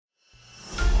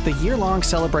The year-long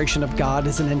celebration of God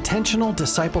is an intentional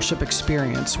discipleship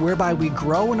experience whereby we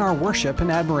grow in our worship and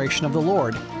admiration of the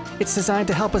Lord. It's designed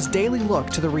to help us daily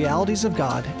look to the realities of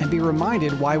God and be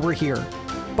reminded why we're here.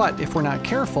 But if we're not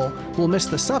careful, we'll miss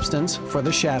the substance for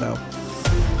the shadow.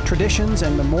 Traditions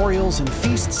and memorials and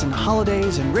feasts and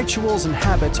holidays and rituals and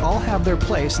habits all have their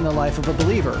place in the life of a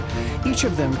believer. Each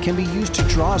of them can be used to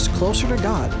draw us closer to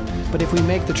God. But if we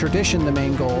make the tradition the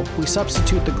main goal, we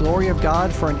substitute the glory of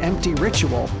God for an empty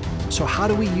ritual. So how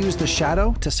do we use the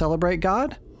shadow to celebrate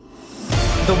God?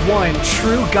 The one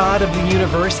true God of the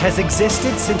universe has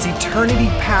existed since eternity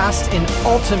past in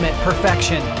ultimate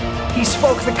perfection. He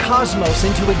spoke the cosmos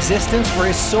into existence for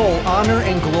his sole honor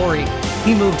and glory.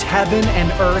 He moved heaven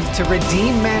and earth to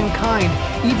redeem mankind,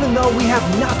 even though we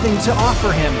have nothing to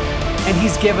offer him. And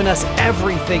he's given us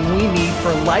everything we need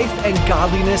for life and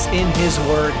godliness in his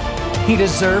word. He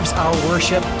deserves our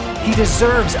worship. He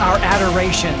deserves our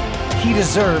adoration. He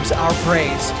deserves our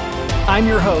praise. I'm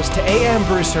your host, A.M.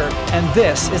 Brewster, and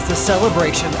this is the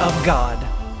celebration of God.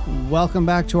 Welcome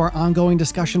back to our ongoing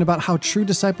discussion about how true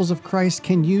disciples of Christ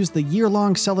can use the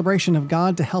year-long celebration of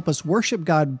God to help us worship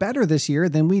God better this year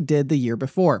than we did the year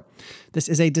before. This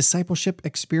is a discipleship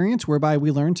experience whereby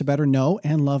we learn to better know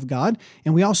and love God,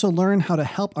 and we also learn how to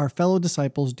help our fellow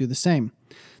disciples do the same.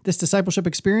 This discipleship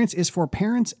experience is for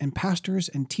parents and pastors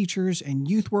and teachers and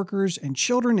youth workers and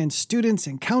children and students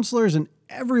and counselors and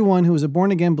everyone who is a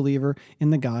born-again believer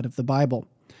in the God of the Bible.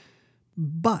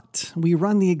 But we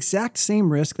run the exact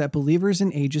same risk that believers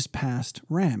in ages past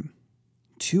ran.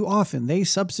 Too often, they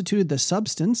substituted the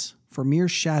substance for mere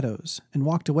shadows and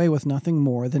walked away with nothing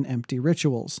more than empty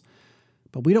rituals.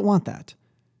 But we don't want that.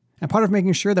 And part of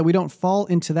making sure that we don't fall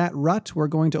into that rut, we're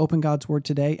going to open God's Word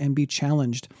today and be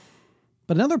challenged.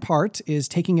 But another part is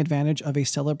taking advantage of a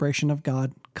Celebration of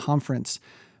God conference.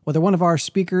 Whether one of our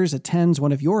speakers attends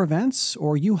one of your events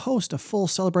or you host a full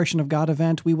Celebration of God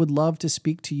event, we would love to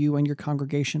speak to you and your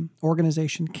congregation,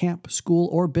 organization, camp, school,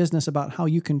 or business about how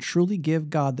you can truly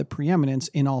give God the preeminence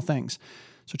in all things.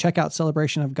 So check out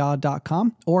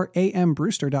celebrationofgod.com or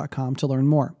ambrewster.com to learn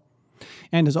more.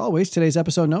 And as always, today's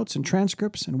episode notes and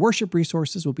transcripts and worship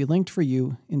resources will be linked for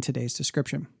you in today's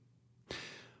description.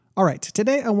 All right,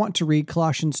 today I want to read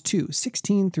Colossians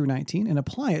 2:16 through 19 and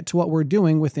apply it to what we're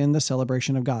doing within the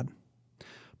celebration of God.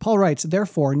 Paul writes,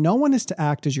 "Therefore, no one is to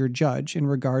act as your judge in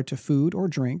regard to food or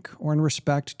drink, or in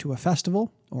respect to a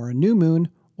festival, or a new moon,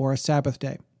 or a Sabbath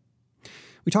day."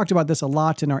 We talked about this a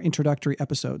lot in our introductory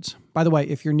episodes. By the way,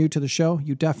 if you're new to the show,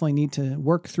 you definitely need to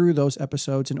work through those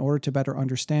episodes in order to better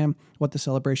understand what the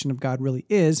celebration of God really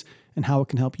is and how it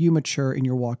can help you mature in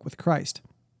your walk with Christ.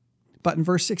 But in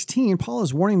verse 16, Paul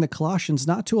is warning the Colossians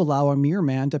not to allow a mere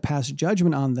man to pass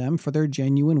judgment on them for their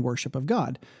genuine worship of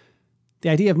God. The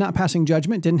idea of not passing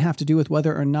judgment didn't have to do with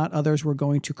whether or not others were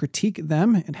going to critique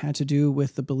them. It had to do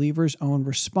with the believer's own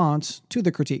response to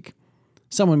the critique.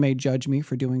 Someone may judge me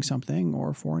for doing something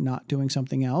or for not doing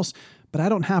something else, but I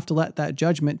don't have to let that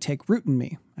judgment take root in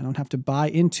me. I don't have to buy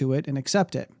into it and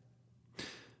accept it.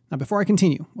 Now, before I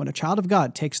continue, when a child of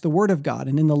God takes the word of God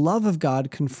and in the love of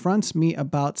God confronts me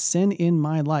about sin in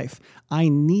my life, I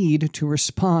need to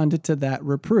respond to that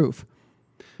reproof.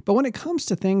 But when it comes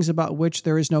to things about which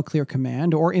there is no clear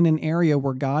command, or in an area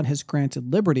where God has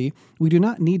granted liberty, we do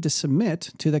not need to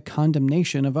submit to the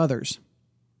condemnation of others.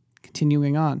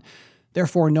 Continuing on,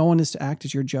 "Therefore, no one is to act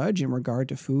as your judge in regard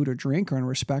to food or drink, or in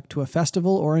respect to a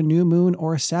festival, or a new moon,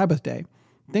 or a Sabbath day,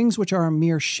 things which are a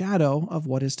mere shadow of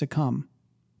what is to come.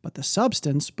 But the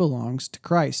substance belongs to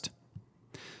Christ."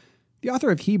 The author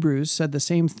of Hebrews said the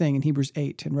same thing in Hebrews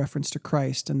 8 in reference to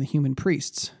Christ and the human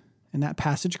priests. In that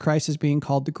passage, Christ is being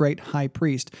called the great high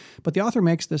priest. But the author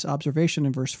makes this observation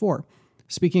in verse 4.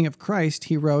 Speaking of Christ,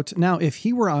 he wrote, "Now if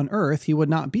he were on earth, he would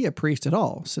not be a priest at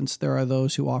all, since there are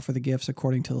those who offer the gifts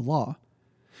according to the law."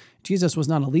 Jesus was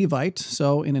not a Levite,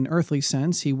 so in an earthly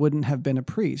sense, he wouldn't have been a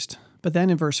priest. But then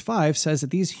in verse 5 says that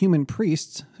these human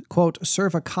priests, quote,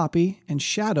 "serve a copy and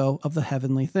shadow of the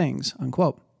heavenly things,"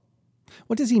 unquote.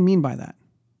 What does he mean by that?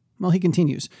 Well, he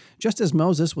continues, "Just as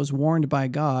Moses was warned by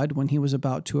God when he was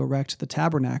about to erect the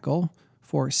tabernacle,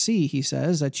 for see, he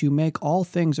says, that you make all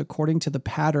things according to the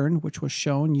pattern which was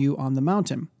shown you on the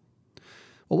mountain."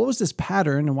 Well, what was this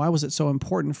pattern and why was it so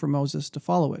important for Moses to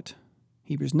follow it?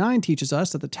 Hebrews 9 teaches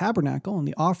us that the tabernacle and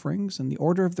the offerings and the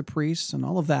order of the priests and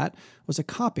all of that was a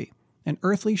copy, an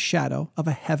earthly shadow of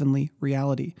a heavenly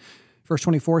reality. Verse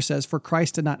 24 says, "For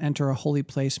Christ did not enter a holy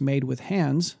place made with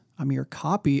hands, a mere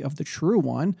copy of the true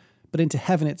one, but into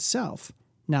heaven itself,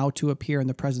 now to appear in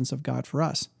the presence of God for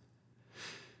us."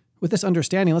 With this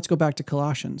understanding, let's go back to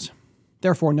Colossians.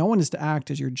 Therefore, no one is to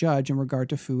act as your judge in regard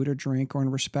to food or drink or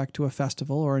in respect to a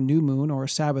festival or a new moon or a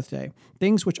Sabbath day,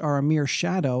 things which are a mere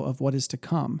shadow of what is to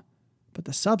come, but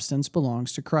the substance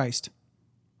belongs to Christ.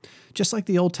 Just like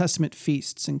the Old Testament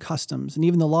feasts and customs and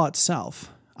even the law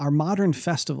itself, our modern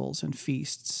festivals and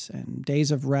feasts and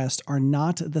days of rest are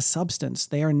not the substance.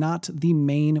 They are not the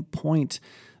main point.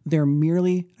 They're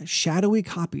merely shadowy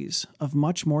copies of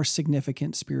much more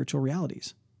significant spiritual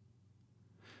realities.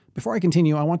 Before I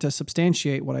continue, I want to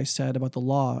substantiate what I said about the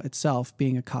law itself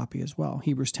being a copy as well.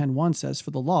 Hebrews 10:1 says,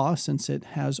 "For the law, since it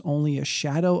has only a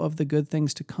shadow of the good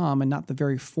things to come and not the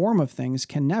very form of things,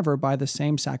 can never, by the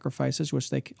same sacrifices which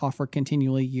they offer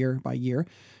continually year by year,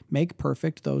 make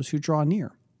perfect those who draw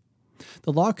near."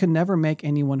 The law could never make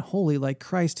anyone holy like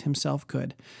Christ himself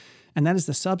could. And that is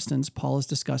the substance Paul is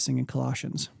discussing in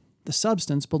Colossians. The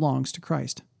substance belongs to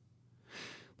Christ.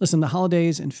 Listen, the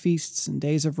holidays and feasts and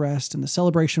days of rest and the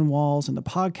celebration walls and the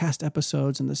podcast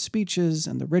episodes and the speeches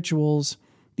and the rituals,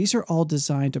 these are all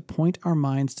designed to point our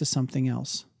minds to something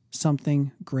else,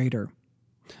 something greater.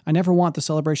 I never want the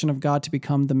celebration of God to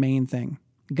become the main thing.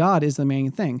 God is the main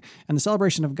thing, and the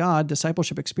celebration of God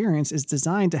discipleship experience is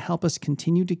designed to help us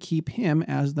continue to keep Him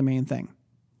as the main thing.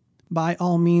 By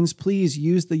all means, please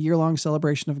use the year-long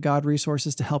celebration of God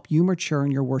resources to help you mature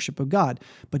in your worship of God,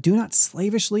 but do not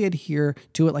slavishly adhere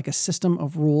to it like a system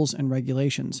of rules and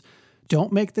regulations.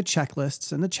 Don't make the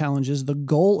checklists and the challenges the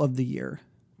goal of the year.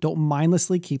 Don't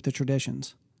mindlessly keep the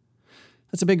traditions.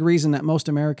 That's a big reason that most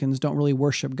Americans don't really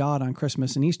worship God on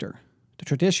Christmas and Easter. The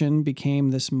tradition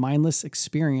became this mindless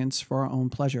experience for our own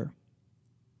pleasure.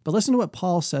 But listen to what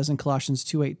Paul says in Colossians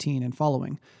 2:18 and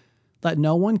following. "Let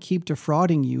no one keep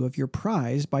defrauding you of your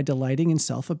prize by delighting in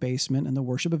self-abasement and the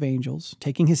worship of angels,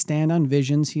 taking his stand on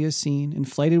visions he has seen,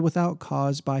 inflated without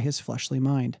cause by his fleshly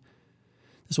mind."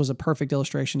 This was a perfect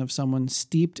illustration of someone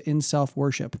steeped in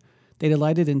self-worship. They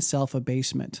delighted in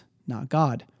self-abasement, not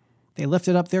God. They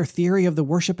lifted up their theory of the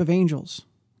worship of angels.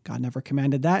 God never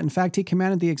commanded that. In fact, he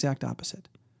commanded the exact opposite.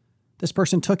 This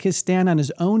person took his stand on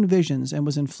his own visions and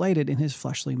was inflated in his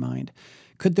fleshly mind.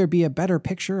 Could there be a better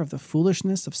picture of the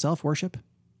foolishness of self-worship?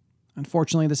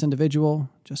 Unfortunately, this individual,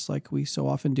 just like we so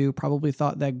often do, probably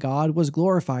thought that God was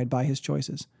glorified by his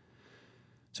choices.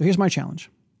 So here's my challenge.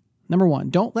 Number 1,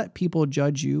 don't let people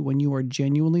judge you when you are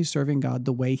genuinely serving God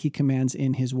the way he commands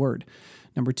in his word.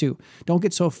 Number 2, don't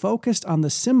get so focused on the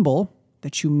symbol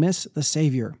that you miss the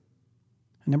Savior.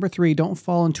 And number 3, don't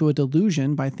fall into a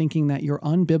delusion by thinking that your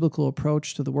unbiblical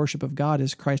approach to the worship of God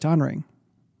is Christ-honoring.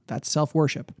 That's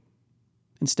self-worship.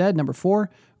 Instead, number 4,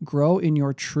 grow in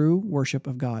your true worship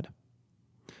of God.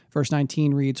 Verse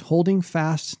 19 reads, "Holding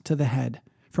fast to the head,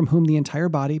 from whom the entire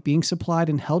body, being supplied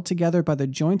and held together by the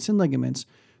joints and ligaments,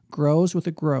 grows with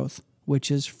a growth which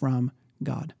is from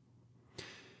God."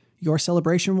 Your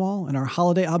celebration wall and our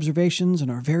holiday observations and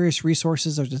our various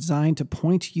resources are designed to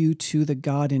point you to the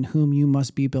God in whom you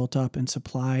must be built up and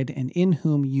supplied and in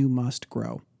whom you must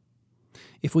grow.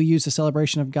 If we use the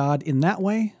celebration of God in that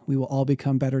way, we will all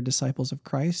become better disciples of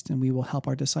Christ, and we will help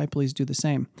our disciples do the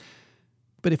same.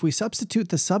 But if we substitute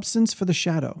the substance for the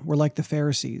shadow, we're like the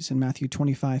Pharisees in Matthew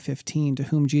 25:15, to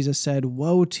whom Jesus said,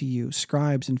 "Woe to you,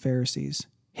 scribes and Pharisees,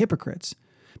 hypocrites,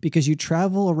 because you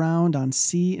travel around on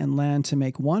sea and land to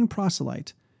make one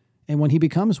proselyte, and when he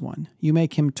becomes one, you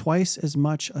make him twice as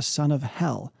much a son of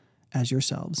hell as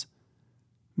yourselves."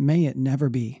 May it never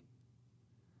be.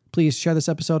 Please share this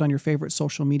episode on your favorite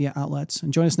social media outlets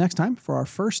and join us next time for our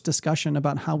first discussion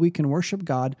about how we can worship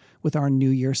God with our New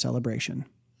Year celebration.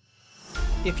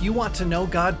 If you want to know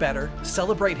God better,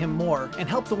 celebrate Him more, and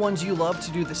help the ones you love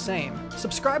to do the same,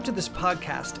 subscribe to this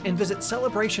podcast and visit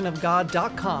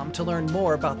celebrationofgod.com to learn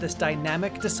more about this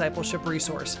dynamic discipleship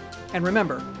resource. And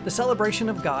remember, the Celebration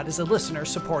of God is a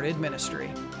listener-supported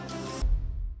ministry.